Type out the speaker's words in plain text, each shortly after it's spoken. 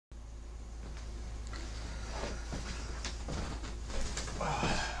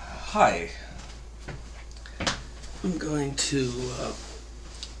Hi, I'm going to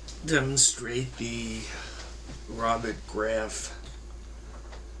demonstrate the Robert Graf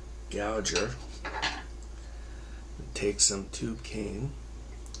gouger. Take some tube cane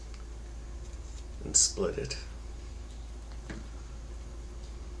and split it.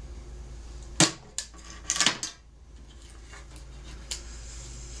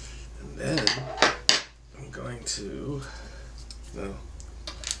 And then I'm going to, no,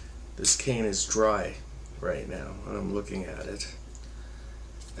 this cane is dry right now, and I'm looking at it,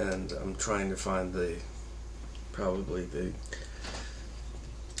 and I'm trying to find probably the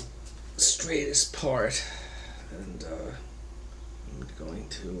straightest part, and I'm going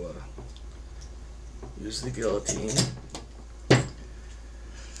to use the guillotine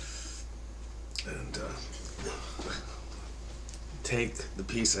and take the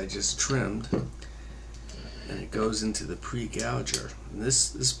piece I just trimmed, and it goes into the pre-gouger. And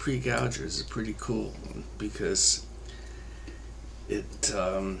this pre-gouger is a pretty cool one because it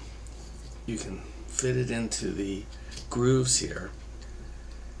you can fit it into the grooves here,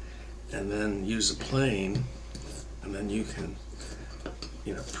 and then use a plane, and then you can,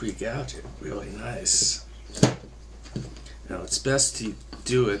 pre-gouge it really nice. Now it's best to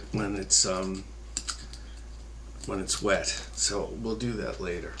do it when it's wet, so we'll do that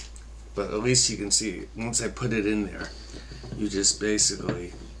later. But at least you can see, once I put it in there, you just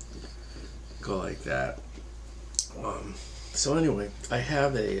basically go like that. So anyway, I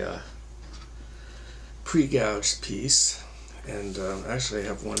have a pre-gouged piece, and actually I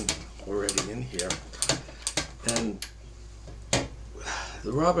have one already in here. And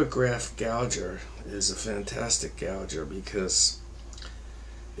the Robert Graf gouger is a fantastic gouger because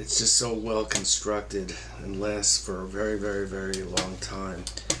it's just so well constructed and lasts for a very, very, very long time.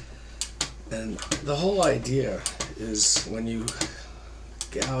 And the whole idea is when you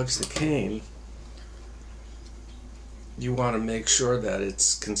gouge the cane, you want to make sure that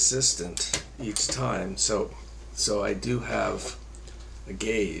it's consistent each time. So I do have a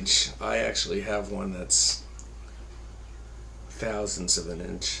gauge. I actually have one that's thousandths of an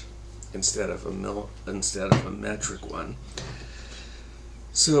inch instead of a metric one.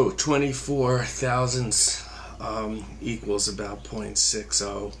 So 24 thousandths equals about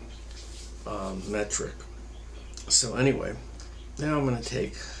 0.60 metric. So anyway, now I'm going to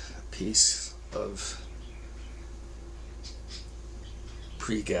take a piece of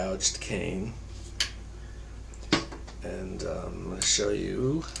pre-gouged cane, and I'm going to show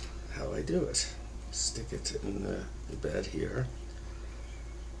you how I do it. Stick it in the bed here.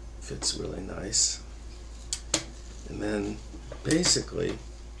 Fits really nice. And then basically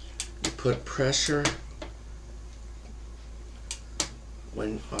you put pressure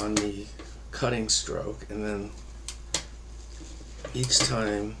on the cutting stroke, and then each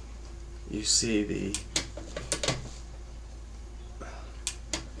time you see the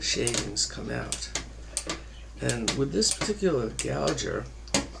shavings come out. And with this particular gouger,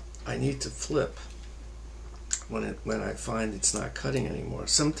 I need to flip when I find it's not cutting anymore.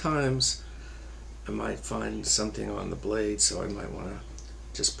 Sometimes I might find something on the blade, so I might want to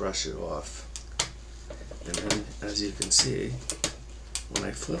just brush it off. And then, as you can see, when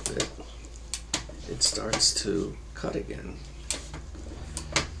I flip it, it starts to cut again.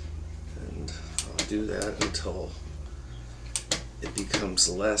 And I'll do that until it becomes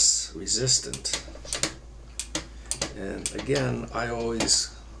less resistant. And again, I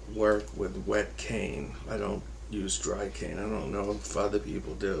always work with wet cane. I don't use dry cane. I don't know if other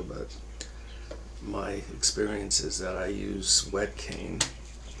people do, but my experience is that I use wet cane.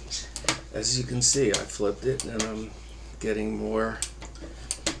 As you can see, I flipped it and I'm getting more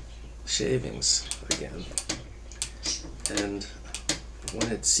shavings again. And when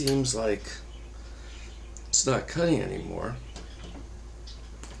it seems like it's not cutting anymore,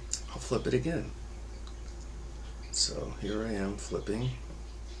 I'll flip it again. So here I am flipping,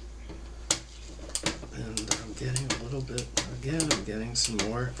 and I'm getting a little bit, again I'm getting some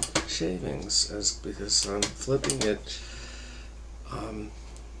more shavings because I'm flipping it.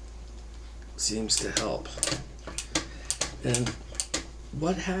 Seems to help. And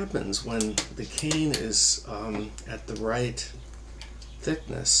what happens when the cane is at the right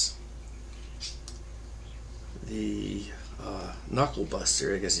thickness, the knuckle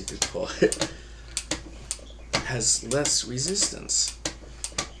buster, I guess you could call it, has less resistance.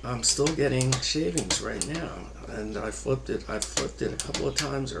 I'm still getting shavings right now, and I flipped it a couple of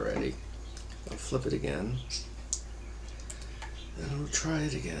times already. I'll flip it again, and we'll try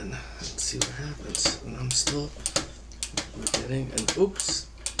it again and see what happens. And I'm getting, and oops,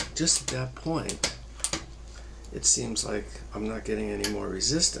 just at that point, it seems like I'm not getting any more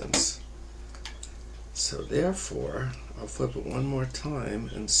resistance. So therefore, I'll flip it one more time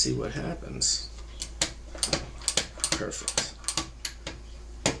and see what happens. Perfect.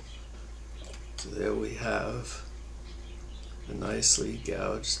 So there we have a nicely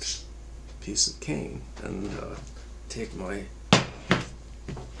gouged piece of cane. And take my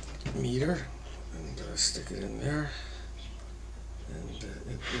meter and stick it in there.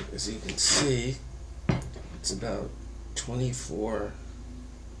 And as you can see, it's about 24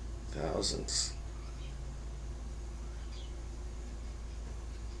 thousandths.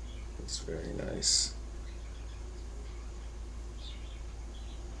 It's very nice.